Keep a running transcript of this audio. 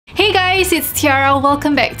guys, it's Tiara.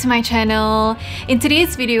 Welcome back to my channel. In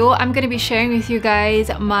today's video, I'm going to be sharing with you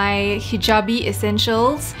guys my hijabi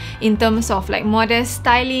essentials in terms of like modest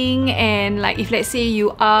styling, and like if let's say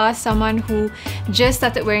you are someone who just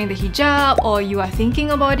started wearing the hijab or you are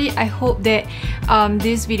thinking about it, I hope that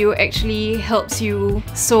this video actually helps you.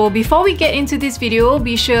 So before we get into this video,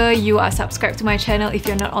 be sure you are subscribed to my channel if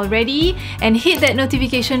you're not already, and hit that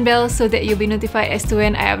notification bell so that you'll be notified as to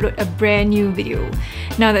when I upload a brand new video.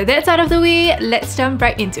 Now that that's out of the way, let's jump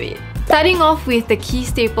right into it. Starting off with the key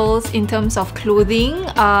staples in terms of clothing,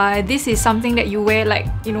 this is something that you wear like,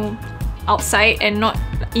 you know, outside and not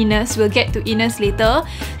inners. We'll get to inners later.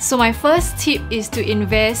 So my first tip is to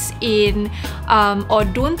invest in or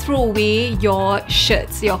don't throw away your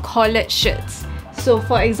shirts, your collared shirts. So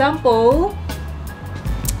for example,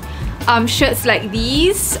 shirts like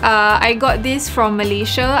these, I got this from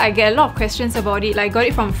Malaysia. I get a lot of questions about it. Like, I got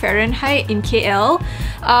it from Fahrenheit in KL.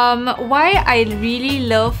 Why I really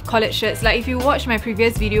love collared shirts, like if you watch my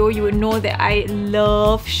previous video, you would know that I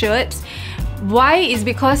love shirts. Why is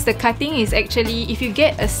because the cutting is actually, if you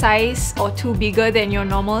get a size or two bigger than your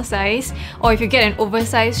normal size, or if you get an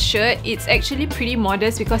oversized shirt, it's actually pretty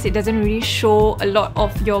modest because it doesn't really show a lot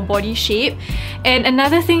of your body shape. And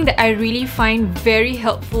another thing that I really find very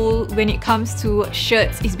helpful when it comes to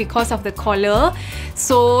shirts is because of the collar.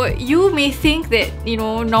 So you may think that, you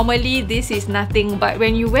know, normally this is nothing, but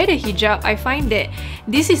when you wear the hijab, I find that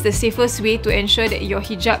this is the safest way to ensure that your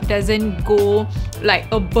hijab doesn't go like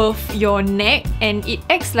above your neck, and it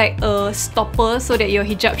acts like a stopper so that your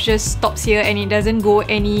hijab just stops here and it doesn't go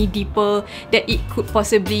any deeper that it could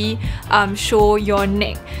possibly show your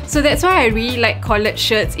neck. So that's why I really like collared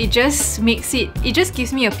shirts. It just makes it just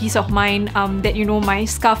gives me a peace of mind that, you know, my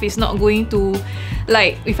scarf is not going to,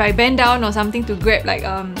 like, if I bend down or something to grab, like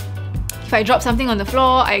if I drop something on the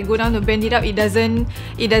floor, I go down to bend it up, it doesn't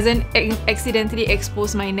accidentally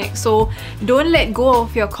expose my neck. So don't let go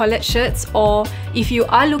of your collared shirts, or if you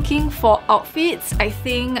are looking for outfits, I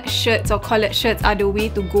think shirts or collared shirts are the way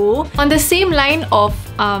to go. On the same line of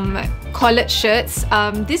collared shirts,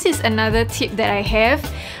 this is another tip that I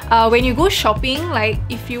have. When you go shopping, like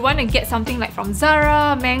if you want to get something like from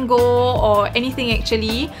Zara, Mango, or anything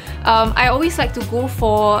actually, I always like to go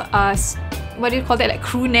for what do you call that, like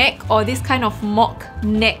crew neck, or this kind of mock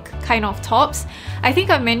neck kind of tops. I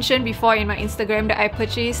think I mentioned before in my Instagram that I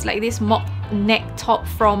purchased like this mock neck top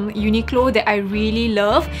from Uniqlo that I really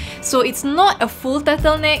love. So it's not a full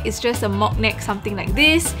turtleneck, it's just a mock neck, something like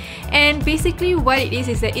this. And basically what it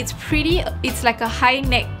is that it's like a high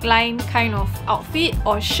neckline kind of outfit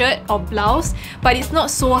or shirt or blouse, but it's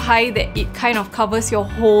not so high that it kind of covers your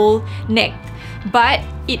whole neck. But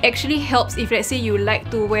it actually helps if, let's say, you like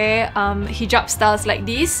to wear hijab styles like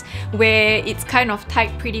this, where it's kind of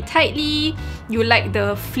tied pretty tightly, you like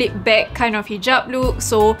the flip back kind of hijab look.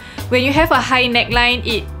 So when you have a high neckline,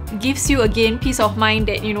 it gives you again peace of mind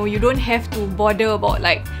that, you know, you don't have to bother about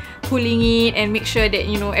like pulling it and make sure that,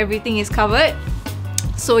 you know, everything is covered.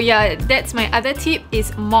 So yeah, that's my other tip,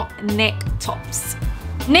 is mock neck tops.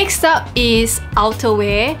 Next up is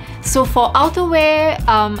outerwear. So for outerwear,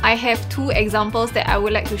 I have two examples that I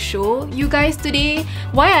would like to show you guys today.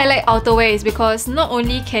 Why I like outerwear is because not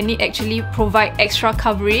only can it actually provide extra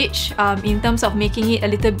coverage in terms of making it a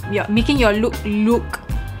little, making your look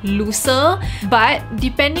looser, but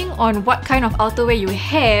depending on what kind of outerwear you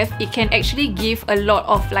have, it can actually give a lot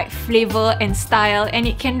of like flavor and style, and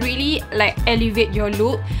it can really like elevate your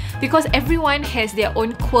look, because everyone has their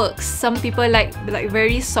own quirks. Some people like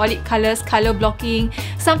very solid colors, color blocking.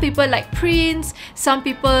 Some people like prints. Some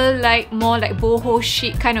people like more like boho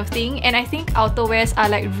chic kind of thing. And I think outerwears are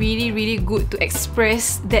like really good to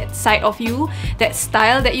express that side of you, that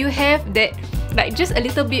style that you have, that like just a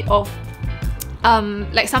little bit of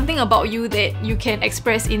like something about you that you can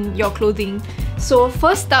express in your clothing. So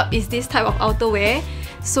first up is this type of outerwear.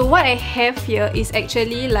 So what I have here is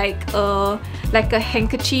actually like a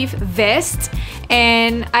handkerchief vest,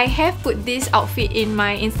 and I have put this outfit in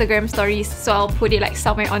my Instagram stories, so I'll put it like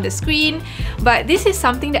somewhere on the screen. But this is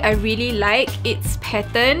something that I really like. It's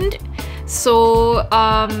patterned, so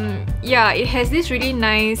yeah, it has this really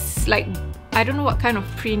nice, like, I don't know what kind of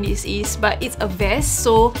print this is, but it's a vest.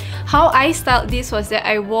 So how I styled this was that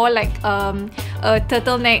I wore like a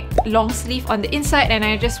turtleneck long sleeve on the inside, and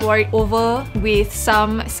I just wore it over with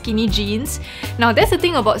some skinny jeans. Now that's the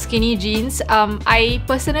thing about skinny jeans. I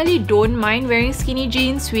personally don't mind wearing skinny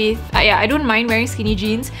jeans with I don't mind wearing skinny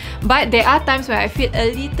jeans, but there are times where I feel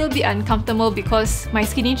a little bit uncomfortable because my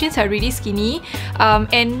skinny jeans are really skinny,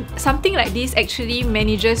 and something like this actually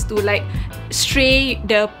manages to like stray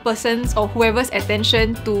the person's or whoever's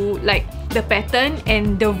attention to like the pattern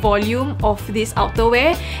and the volume of this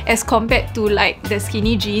outerwear as compared to like the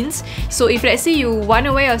skinny jeans. So if let's say you want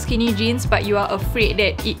to wear your skinny jeans but you are afraid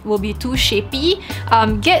that it will be too shapy,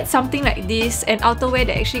 get something like this, an outerwear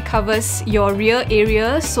that actually covers your rear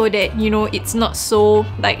area so that, you know, it's not so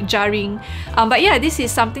like jarring. But yeah, this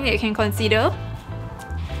is something that you can consider.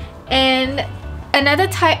 And another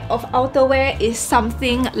type of outerwear is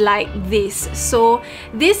something like this. So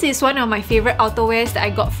this is one of my favorite outerwears that I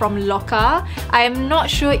got from Loka. I am not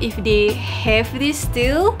sure if they have this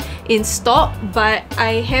still in stock, but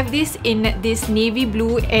I have this in this navy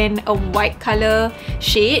blue and a white color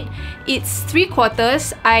shade. It's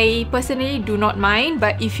 3/4. I personally do not mind,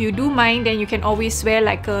 but if you do mind, then you can always wear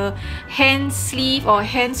like a hand sleeve or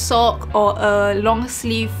hand sock or a long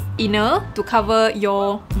sleeve inner to cover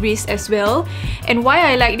your wrist as well. And why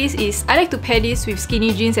I like this is I like to pair this with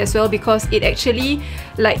skinny jeans as well, because it actually,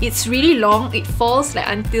 like, it's really long. It falls like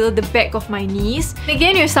until the back of my knees.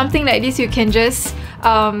 Again, with something like this, you can just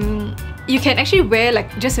you can actually wear like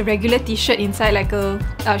just a regular t-shirt inside, like a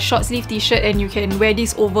short sleeve t-shirt, and you can wear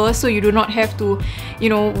this over, so you do not have to, you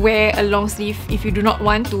know, wear a long sleeve if you do not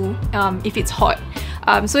want to, if it's hot.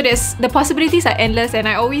 So the possibilities are endless, and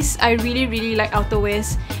I really like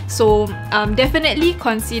outerwears. So definitely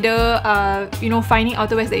consider you know, finding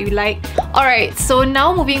outerwears that you like. Alright, so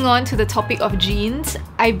now moving on to the topic of jeans.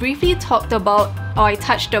 I briefly touched about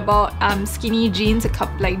skinny jeans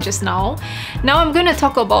like just now. Now I'm gonna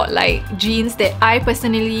talk about like jeans that I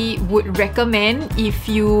personally would recommend if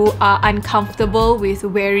you are uncomfortable with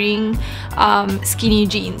wearing skinny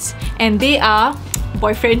jeans, and they are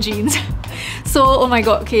boyfriend jeans. So, oh my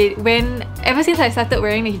god, okay, ever since I started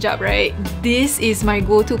wearing the hijab, right, this is my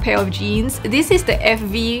go-to pair of jeans. This is the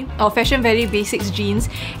FV or Fashion Valley Basics jeans,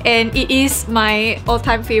 and it is my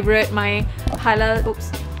all-time favorite,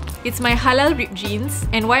 it's my halal ripped jeans.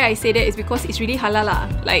 And why I say that is because it's really halal lah.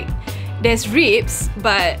 Like, there's rips,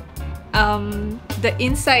 but the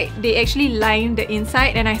inside, they actually line the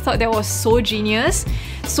inside, and I thought that was so genius.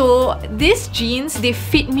 So these jeans, they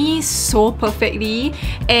fit me so perfectly,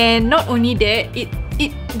 and not only that, it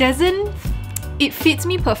fits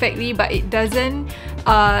me perfectly, but it doesn't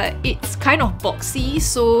it's kind of boxy.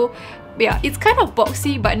 So yeah, it's kind of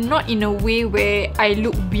boxy, but not in a way where I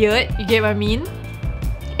look weird, you get what I mean?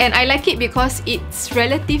 And I like it because it's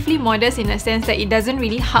relatively modest in a sense that it doesn't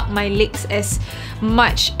really hug my legs as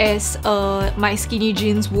much as my skinny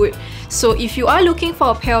jeans would. So if you are looking for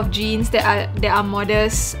a pair of jeans that are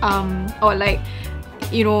modest, or like,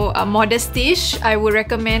 you know, modestish, I would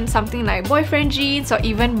recommend something like boyfriend jeans or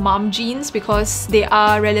even mom jeans, because they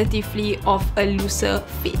are relatively of a looser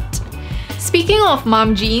fit. Speaking of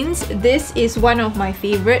mom jeans, this is one of my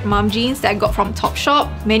favorite mom jeans that I got from Topshop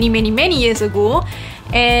many years ago.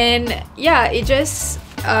 And yeah, it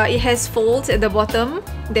has folds at the bottom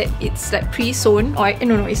that it's like pre-sewn, or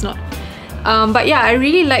no, it's not. But yeah, I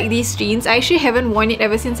really like these jeans. I actually haven't worn it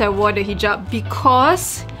ever since I wore the hijab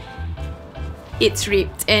because it's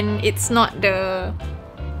ripped, and it's not the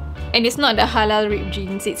halal ripped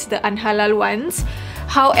jeans, it's the unhalal ones.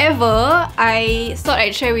 However, I thought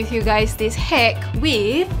I'd share with you guys this hack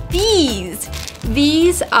with these.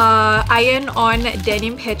 These are iron-on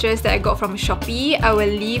denim patches that I got from Shopee. I will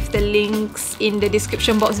leave the links in the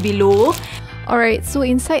description box below. Alright, so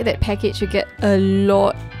inside that package you get a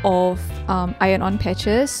lot of iron-on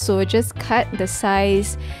patches. So just cut the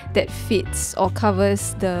size that fits or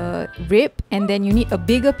covers the rib, and then you need a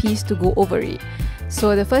bigger piece to go over it.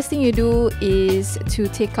 So the first thing you do is to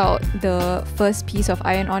take out the first piece of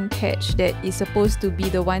iron-on patch that is supposed to be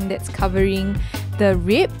the one that's covering the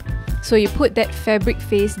rib. So you put that fabric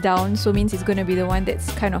face down, so means it's going to be the one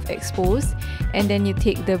that's kind of exposed. And then you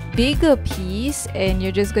take the bigger piece and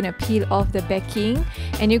you're just going to peel off the backing,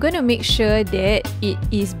 and you're going to make sure that it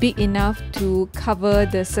is big enough to cover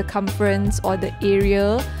the circumference or the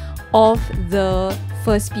area of the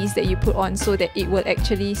first piece that you put on, so that it will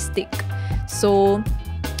actually stick. So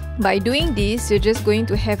by doing this, you're just going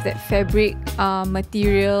to have that fabric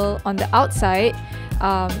material on the outside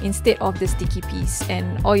instead of the sticky piece.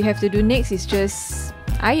 And all you have to do next is just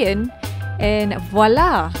iron, and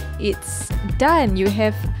voila, it's done. You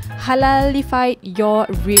have halalified your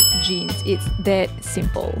ripped jeans. It's that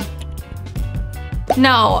simple.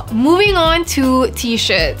 Now, moving on to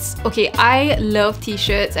t-shirts. Okay, I love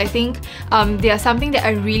t-shirts. I think they are something that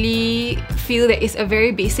I really feel that it's a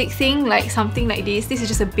very basic thing, like something like this. This is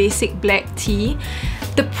just a basic black tee.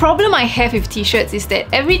 The problem I have with t-shirts is that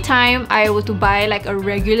every time I were to buy like a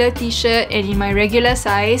regular t-shirt and in my regular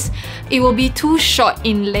size, it will be too short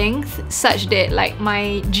in length such that like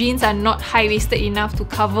my jeans are not high-waisted enough to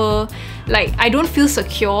cover. Like, I don't feel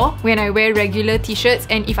secure when I wear regular t-shirts,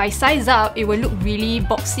 and if I size up, it will look really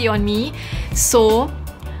boxy on me. So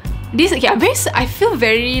this, yeah, I feel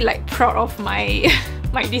very like proud of my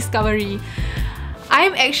my discovery.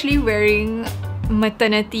 I'm actually wearing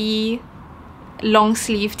maternity long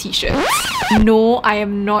sleeve t-shirts. No, I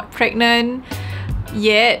am not pregnant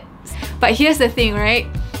yet. But here's the thing, right?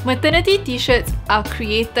 Maternity t-shirts are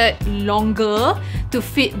created longer to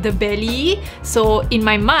fit the belly. So in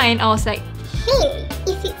my mind, I was like, hey,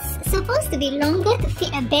 if it's supposed to be longer to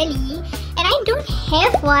fit a belly and I don't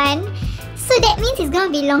have one, so that means it's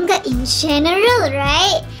gonna be longer in general,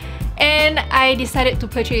 right? And I decided to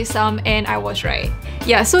purchase some, and I was right.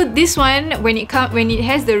 Yeah, so this one, when it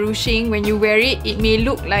has the ruching, when you wear it, it may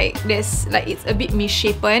look like it's a bit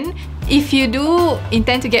misshapen. If you do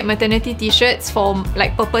intend to get maternity t-shirts for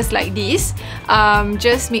like purpose like this,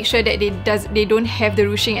 just make sure that they don't have the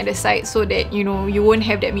ruching at the side, so that you know you won't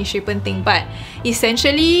have that misshapen thing. But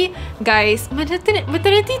essentially, guys,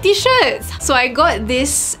 maternity t-shirts. So I got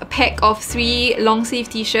this pack of 3 long sleeve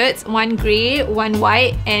t-shirts, one grey, one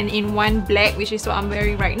white, and in one black, which is what I'm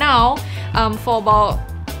wearing right now, for about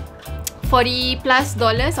 $40+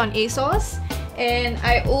 on ASOS. And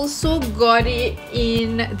I also got it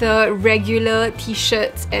in the regular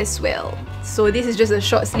t-shirts as well. So this is just a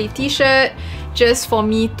short sleeve t-shirt, just for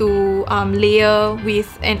me to layer with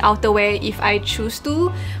an outerwear if I choose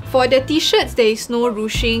to. For the t-shirts, there is no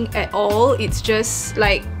ruching at all. It's just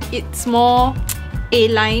like, it's more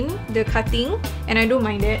A-line, the cutting, and I don't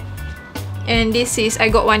mind it. And this is, I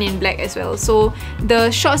got one in black as well. So the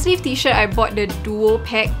short sleeve t-shirt, I bought the duo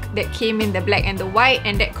pack that came in the black and the white,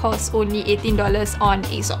 and that cost only $18 on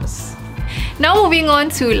ASOS. Now moving on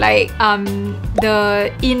to like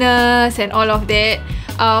the inners and all of that.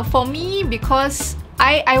 For me, because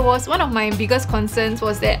I was, one of my biggest concerns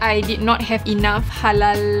was that I did not have enough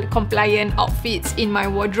halal compliant outfits in my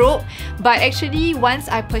wardrobe. But actually, once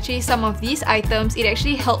I purchased some of these items, it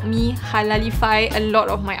actually helped me halalify a lot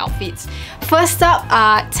of my outfits. First up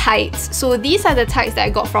are tights. So these are the tights that I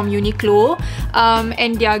got from Uniqlo,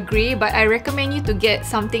 and they are grey, but I recommend you to get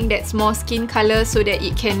something that's more skin color so that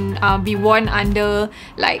it can be worn under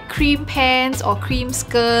like cream pants or cream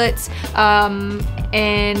skirts,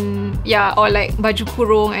 and yeah, or like baju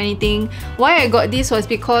kurung, anything. Why I got this was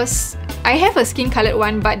because I have a skin coloured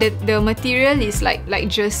one, but the material is like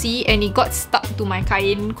jersey, and it got stuck to my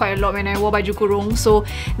kain quite a lot when I wore baju kurung. So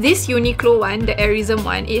this Uniqlo one, the Airism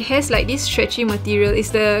one, it has like this stretchy material.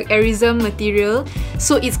 It's the Airism material,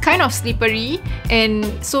 so it's kind of slippery. And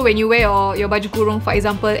so when you wear your baju kurung, for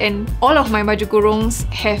example, and all of my baju kurungs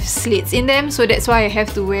have slits in them, so that's why I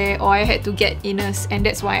have to wear, or I had to get inners, and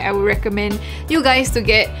that's why I would recommend you guys to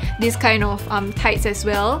get this kind of tights as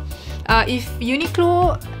well. If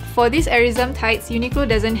Uniqlo, for these Airism tights, Uniqlo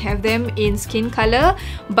doesn't have them in skin color,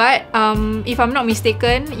 but if I'm not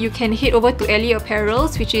mistaken, you can head over to Ellie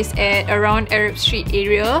Apparels, which is at around Arab Street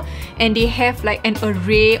area, and they have like an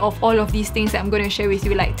array of all of these things that I'm going to share with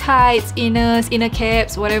you, like tights, inners, inner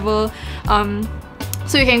caps, whatever.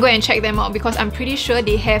 So you can go and check them out, because I'm pretty sure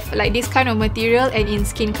they have like this kind of material and in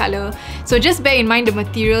skin color. So just bear in mind the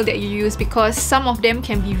material that you use, because some of them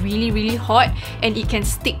can be really hot and it can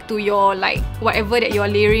stick to your like whatever that you're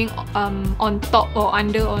layering on top or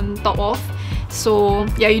under on top of. So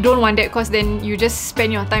yeah, you don't want that, because then you just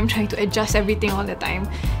spend your time trying to adjust everything all the time.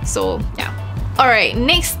 So yeah. Alright,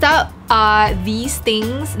 next up are these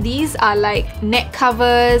things. These are like neck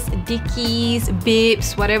covers, dickies,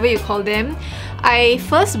 bibs, whatever you call them. I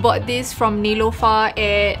first bought this from Niloufar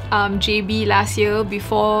at JB last year,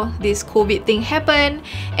 before this COVID thing happened.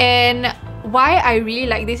 And why I really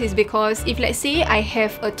like this is because if, let's say, I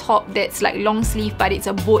have a top that's like long sleeve but it's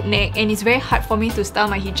a boat neck and it's very hard for me to style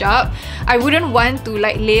my hijab, I wouldn't want to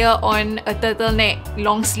like layer on a turtleneck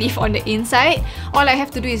long sleeve on the inside. All I have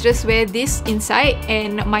to do is just wear this inside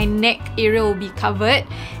and my neck area will be covered.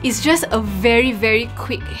 It's just a very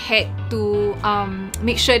quick hack to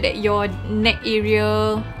make sure that your neck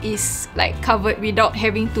area is like covered without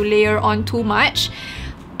having to layer on too much.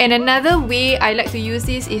 And another way I like to use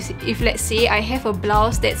this is if, let's say, I have a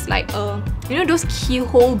blouse that's like a, you know, those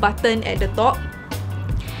keyhole button at the top,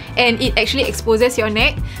 and it actually exposes your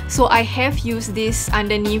neck. So I have used this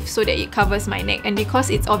underneath so that it covers my neck, and because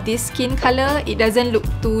it's of this skin color, it doesn't look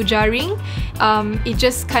too jarring. It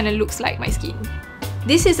just kind of looks like my skin.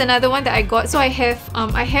 This is another one that I got. So I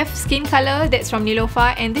have skin color that's from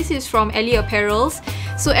Nilofa, and this is from Ellie Apparels.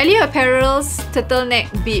 So Ellie Apparels turtleneck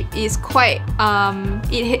bib is quite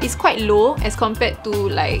it is quite low as compared to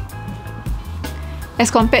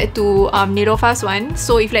Nilofa's one.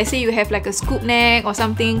 So if let's say you have like a scoop neck or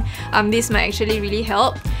something, this might actually really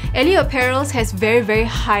help. Ellie Apparels has very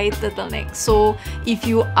high turtleneck. So if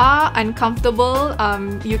you are uncomfortable,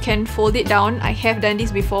 you can fold it down. I have done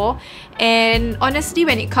this before. And honestly,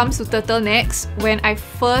 when it comes to turtlenecks, when I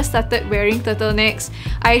first started wearing turtlenecks,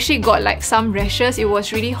 I actually got like some rashes. It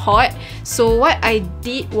was really hot. So what I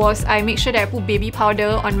did was I made sure that I put baby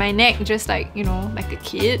powder on my neck, just like, you know, like a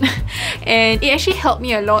kid. And it actually helped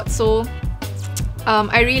me a lot. So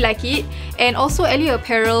I really like it. And also Ellie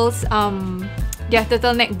Apparels, their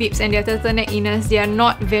turtleneck bibs and their turtleneck inners, they are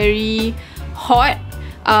not very hot.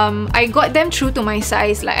 I got them true to my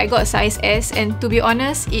size, like I got a size S, and to be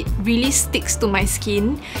honest, it really sticks to my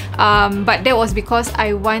skin. But that was because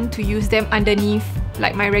I want to use them underneath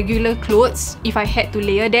like my regular clothes if I had to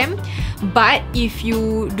layer them. But if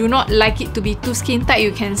you do not like it to be too skin tight,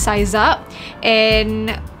 you can size up.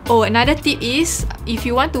 And oh, another tip is, if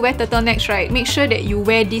you want to wear turtlenecks, right, make sure that you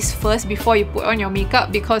wear this first before you put on your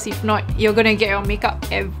makeup, because if not, you're gonna get your makeup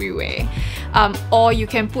everywhere. Or you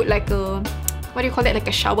can put like a, what do you call it, like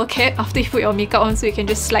a shower cap after you put your makeup on, so you can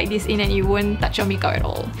just slide this in and it won't touch your makeup at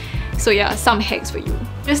all. So yeah, some hacks for you.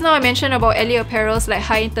 Just now I mentioned about Ellie Apparels like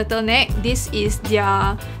high turtleneck. This is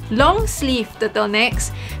their long sleeve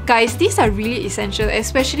turtlenecks. Guys, these are really essential,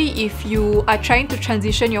 especially if you are trying to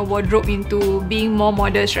transition your wardrobe into being more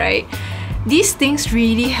modest, right? These things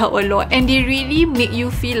really help a lot, and they really make you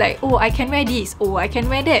feel like, oh, I can wear this, oh, I can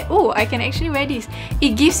wear that, oh, I can actually wear this.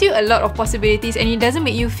 It gives you a lot of possibilities, and it doesn't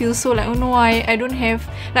make you feel so like, oh no, I don't have,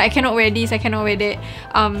 like, I cannot wear this, I cannot wear that.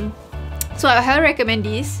 So I highly recommend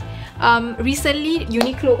this. Recently,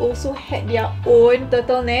 Uniqlo also had their own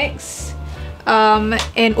turtlenecks.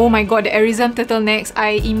 And oh my god, the Arism turtlenecks,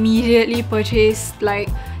 I immediately purchased like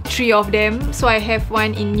 3 of them. So I have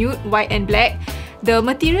one in nude, white and black. The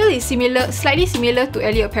material is slightly similar to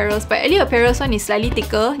Ellie Apparels, but Ellie Apparels one is slightly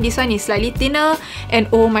thicker, this one is slightly thinner, and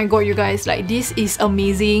oh my god, you guys, like, this is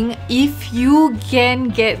amazing. If you can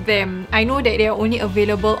get them, I know that they are only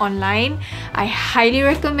available online. I highly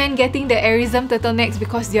recommend getting the Arism turtlenecks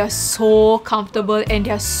because they are so comfortable and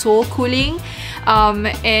they are so cooling.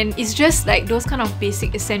 And it's just like those kind of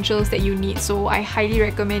basic essentials that you need. So I highly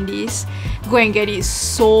recommend this. Go and get it. It's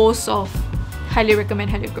so soft. Highly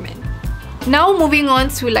recommend, highly recommend. Now moving on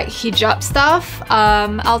to like hijab stuff.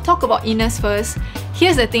 I'll talk about inners first.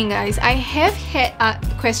 Here's the thing, guys. I have had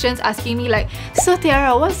questions asking me like, so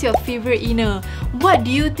Tiara, what's your favorite inner? What do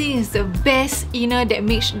you think is the best inner that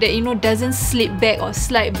makes that, you know, doesn't slip back or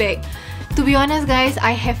slide back? To be honest, guys,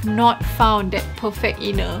 I have not found that perfect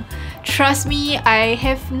inner. Trust me, I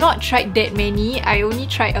have not tried that many. I only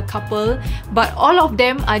tried a couple, but all of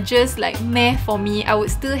them are just like meh for me. I would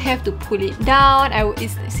still have to pull it down.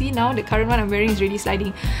 See, now the current one I'm wearing is really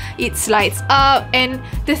sliding. It slides up, and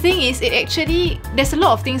the thing is, it actually, there's a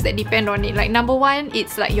lot of things that depend on it. Like, number one,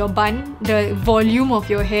 it's like your bun, the volume of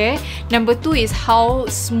your hair. Number two is how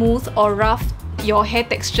smooth or rough your hair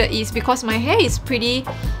texture is, because my hair is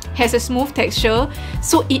has a smooth texture,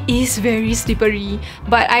 so it is very slippery.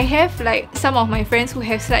 But I have like some of my friends who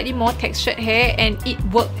have slightly more textured hair, and it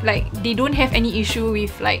worked, like they don't have any issue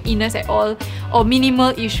with like inners at all, or minimal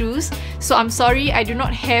issues. So I'm sorry, I do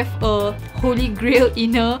not have a holy grail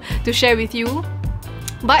inner to share with you.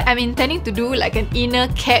 But I'm intending to do like an inner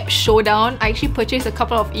cap showdown. I actually purchased a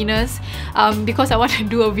couple of inners because I want to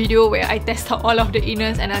do a video where I test out all of the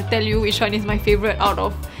inners and I'll tell you which one is my favorite out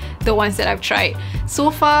of the ones that I've tried.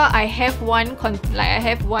 So far, I have one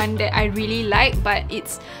that I really like, but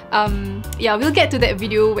it's yeah, we'll get to that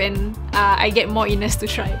video when I get more inners to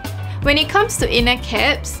try. When it comes to inner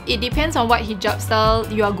caps, it depends on what hijab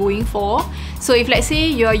style you are going for. So if let's say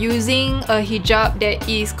you are using a hijab that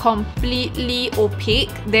is completely opaque,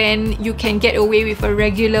 then you can get away with a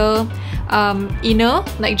regular inner,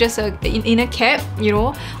 like just an inner cap, you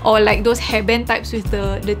know, or like those hairband types with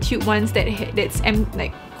the tube ones that's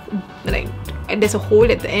like and there's a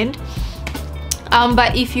hole at the end.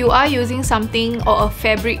 But if you are using something or a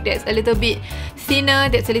fabric that's a little bit thinner,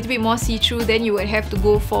 that's a little bit more see-through, then you would have to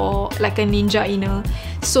go for like a ninja inner.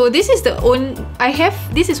 So this is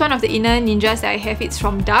this is one of the inner ninjas that I have. It's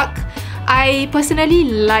from Duck. I personally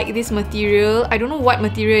like this material. I don't know what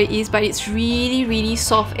material it is, but it's really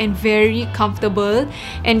soft and very comfortable.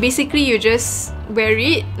 And basically you just wear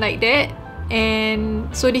it like that, and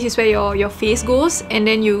so this is where your face goes, and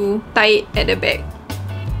then you tie it at the back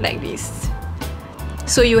like this.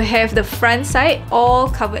 So you have the front side all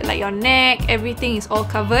covered, like your neck, everything is all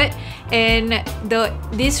covered, and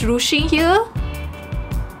this ruching here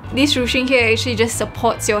actually just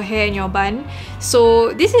supports your hair and your bun.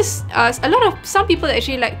 So this is some people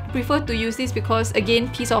actually like prefer to use this because, again,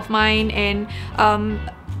 peace of mind, and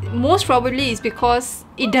most probably is because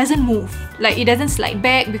it doesn't move, like it doesn't slide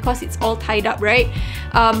back because it's all tied up, right?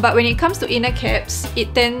 But when it comes to inner caps,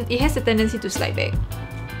 it has a tendency to slide back.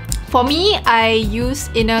 For me, I use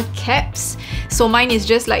inner caps, so mine is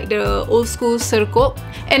just like the old school serkop.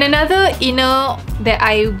 And another inner that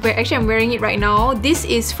I'm wearing it right now, this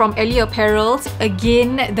is from Ellie Apparels.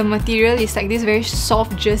 Again, the material is like this very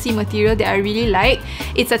soft jersey material that I really like.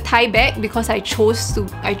 It's a tie back because I chose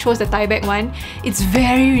the tie back one. It's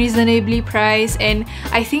very reasonably priced, and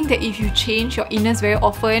I think that if you change your inners very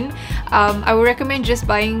often, I would recommend just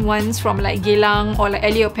buying ones from like Geylang or like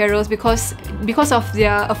Ellie Apparels because of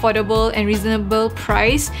their affordable and reasonable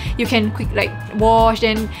price. You can like wash,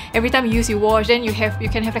 then every time you wash, then you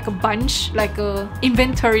can have like a bunch, like a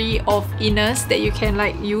inventory of inners that you can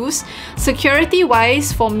like use. Security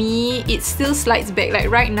wise, for me, it still slides back.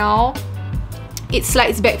 Like right now, it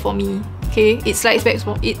slides back for me. Okay, it slides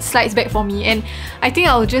back for me, and I think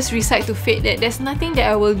I'll just recite to fate that there's nothing that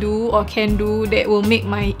I will do or can do that will make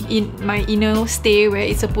my inner stay where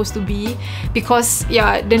it's supposed to be, because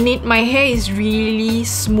yeah, my hair is really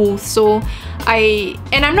smooth. So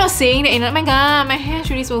I'm not saying that, oh my god, my hair is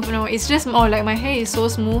really smooth. No, it's just more like my hair is so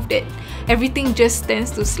smooth that everything just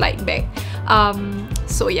tends to slide back.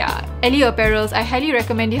 So yeah, Ellie Apparels, I highly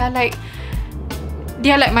recommend. They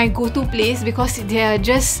are like my go-to place because they are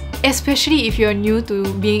just, especially if you're new to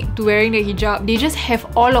wearing the hijab, they just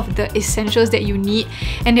have all of the essentials that you need,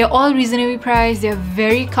 and they're all reasonably priced. They're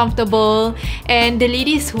very comfortable, and the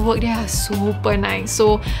ladies who work there are super nice.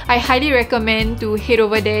 So I highly recommend to head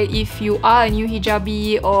over there if you are a new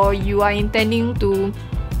hijabi or you are intending to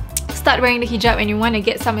start wearing the hijab and you want to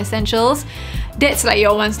get some essentials. That's like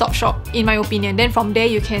your one-stop shop, in my opinion. Then from there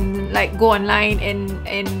you can like go online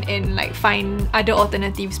and like find other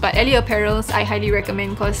alternatives. But Ellie Apparels, I highly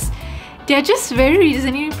recommend because they're just very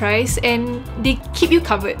reasonably priced and they keep you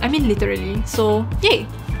covered. I mean, literally. So yay!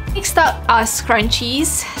 Next up are scrunchies,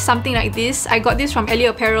 something like this. I got this from Ellie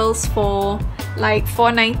Apparels for like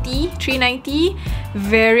 $4.90, $3.90,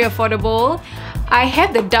 very affordable. I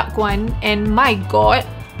have the dark one, and my god,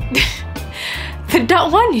 the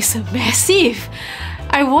dark one is massive.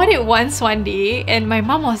 I wore it once one day and my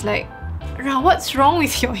mom was like, Ra, what's wrong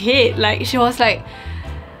with your head? Like, she was like,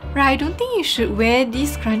 Ra, I don't think you should wear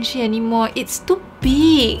this scrunchie anymore. It's too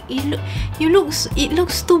big. It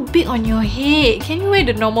looks too big on your head. Can you wear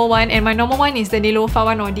the normal one? And my normal one is the Nelofa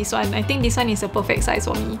one or this one. I think this one is a perfect size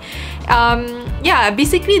for me. Yeah,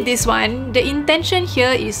 basically this one, the intention here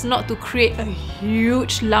is not to create a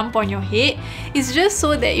huge lump on your head. It's just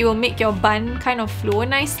so that it will make your bun kind of flow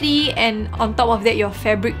nicely, and on top of that, your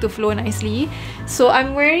fabric to flow nicely. So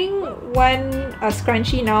I'm wearing a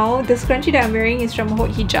scrunchie now. The scrunchie that I'm wearing is from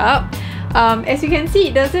Hijab. As you can see,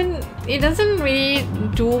 it doesn't really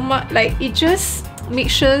do much. Like, it just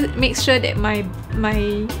makes sure that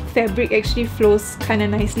my fabric actually flows kind of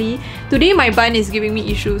nicely. Today my bun is giving me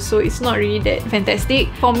issues, so it's not really that fantastic.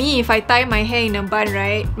 For me, if I tie my hair in a bun,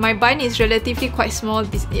 right, my bun is relatively quite small.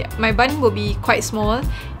 My bun will be quite small,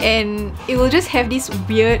 and it will just have this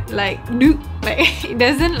weird like it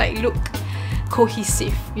doesn't like look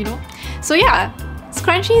cohesive, you know. So yeah,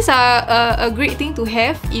 scrunchies are a great thing to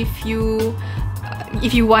have if you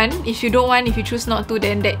want. If you don't want, if you choose not to,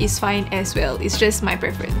 then that is fine as well. It's just my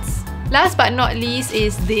preference. Last but not least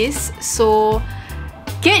is this. So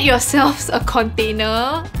get yourselves a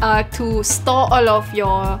container to store all of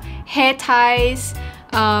your hair ties,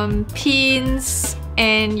 pins,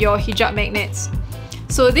 and your hijab magnets.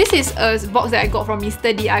 So this is a box that I got from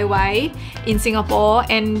Mr. DIY in Singapore,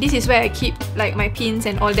 and this is where I keep like my pins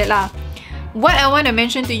and all that lah. What I want to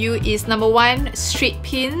mention to you is, number one, straight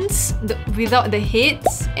pins without the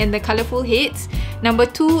heads and the colourful heads. Number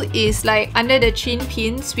two is like under the chin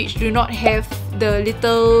pins, which do not have the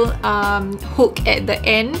little hook at the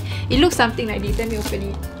end. It looks something like this. Let me open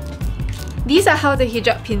it. These are how the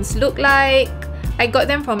hijab pins look like. I got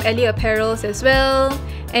them from Ellie Apparels as well.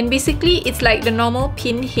 And basically, it's like the normal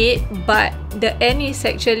pin head, but the end is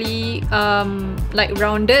actually like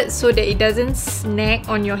rounded so that it doesn't snag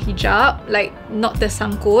on your hijab, like not the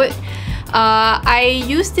sangkut. I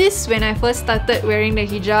used this when I first started wearing the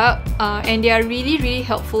hijab, and they are really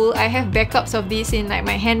helpful. I have backups of this in like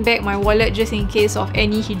my handbag, my wallet, just in case of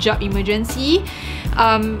any hijab emergency.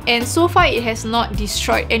 And so far it has not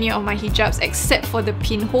destroyed any of my hijabs except for the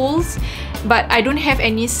pinholes, but I don't have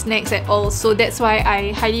any snags at all, so that's why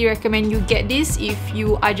I highly recommend you get this if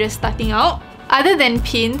you are just starting out. Other than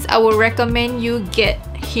pins, I will recommend you get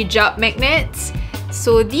hijab magnets.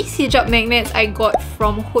 So these hijab magnets I got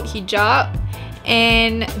from Hood Hijab,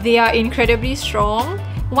 and they are incredibly strong.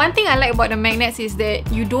 One thing I like about the magnets is that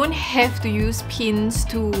you don't have to use pins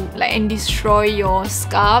to like and destroy your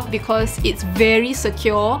scarf because it's very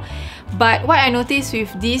secure. But what I noticed with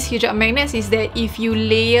these hijab magnets is that if you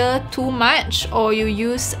layer too much or you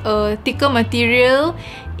use a thicker material,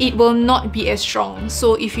 it will not be as strong.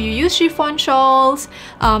 So if you use chiffon shawls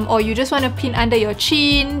or you just want to pin under your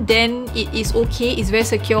chin, then it is okay, it's very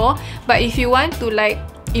secure. But if you want to like,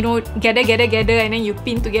 you know, gather and then you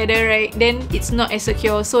pin together, right, then it's not as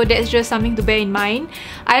secure. So that's just something to bear in mind.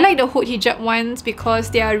 I like the Hood Hijab ones because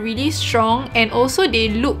they are really strong, and also they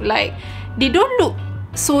don't look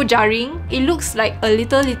so jarring. It looks like a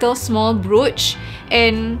little small brooch,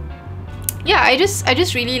 and yeah, I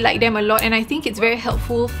just really like them a lot, and I think it's very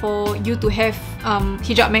helpful for you to have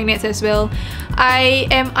hijab magnets as well. I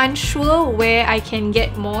am unsure where I can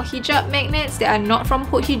get more hijab magnets that are not from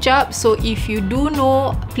Hood Hijab, so if you do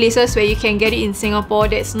know places where you can get it in Singapore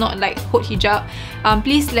that's not like Hood Hijab,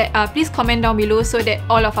 please comment down below so that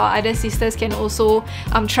all of our other sisters can also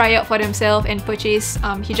try out for themselves and purchase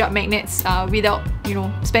hijab magnets without, you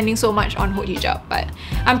know, spending so much on Hood Hijab. But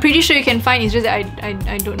I'm pretty sure you can find, it's just that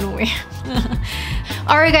I don't know where.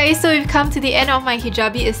 Alright guys, so we've come to the end of my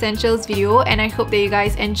Hijabi Essentials video, and I hope that you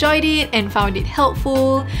guys enjoyed it and found it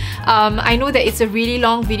helpful. I know that it's a really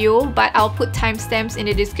long video, but I'll put timestamps in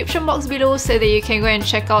the description box below so that you can go and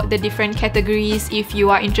check out the different categories if you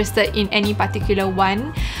are interested in any particular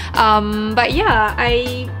one. But yeah,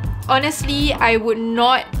 honestly, I would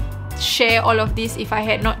not share all of this if I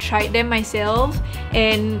had not tried them myself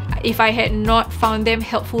and if I had not found them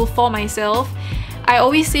helpful for myself. I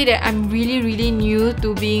always say that I'm really new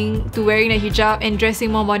to wearing a hijab and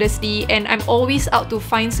dressing more modestly, and I'm always out to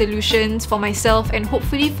find solutions for myself and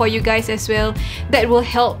hopefully for you guys as well that will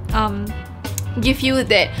help give you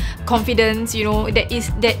that confidence, you know, that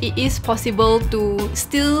it is possible to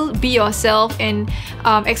still be yourself and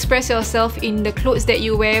express yourself in the clothes that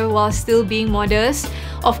you wear while still being modest.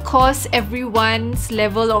 Of course, everyone's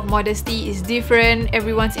level of modesty is different,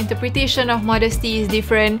 everyone's interpretation of modesty is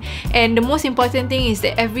different, and the most important thing is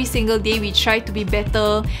that every single day we try to be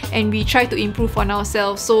better and we try to improve on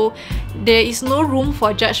ourselves. So there is no room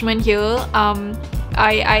for judgment here.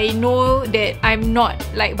 I know that I'm not,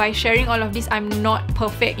 like, by sharing all of this, I'm not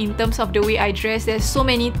perfect in terms of the way I dress. There's so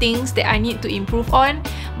many things that I need to improve on,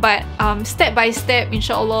 but step by step,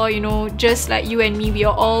 inshallah, you know, just like you and me, we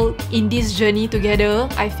are all in this journey together,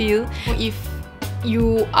 I feel. If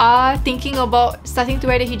you are thinking about starting to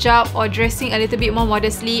wear the hijab or dressing a little bit more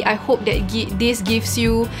modestly, I hope that this gives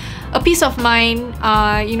you a peace of mind,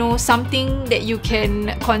 you know, something that you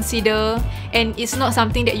can consider, and it's not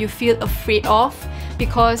something that you feel afraid of,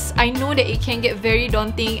 because I know that it can get very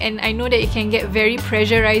daunting and I know that it can get very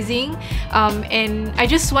pressurizing, and I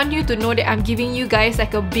just want you to know that I'm giving you guys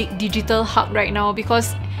like a big digital hug right now,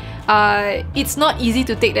 because it's not easy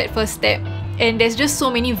to take that first step, and there's just so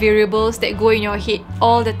many variables that go in your head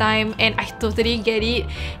all the time, and I totally get it.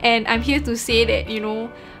 And I'm here to say that, you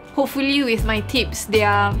know, hopefully with my tips,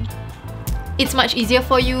 it's much easier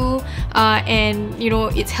for you, and you know,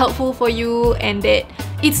 it's helpful for you, and that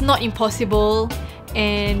it's not impossible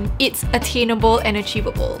and it's attainable and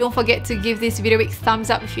achievable. Don't forget to give this video a big thumbs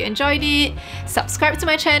up if you enjoyed it. Subscribe to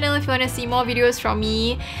my channel if you want to see more videos from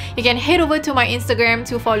me. You can head over to my Instagram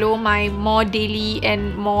to follow my more daily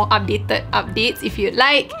and more updated updates if you'd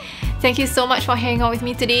like. Thank you so much for hanging out with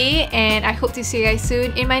me today, and I hope to see you guys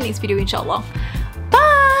soon in my next video, inshallah.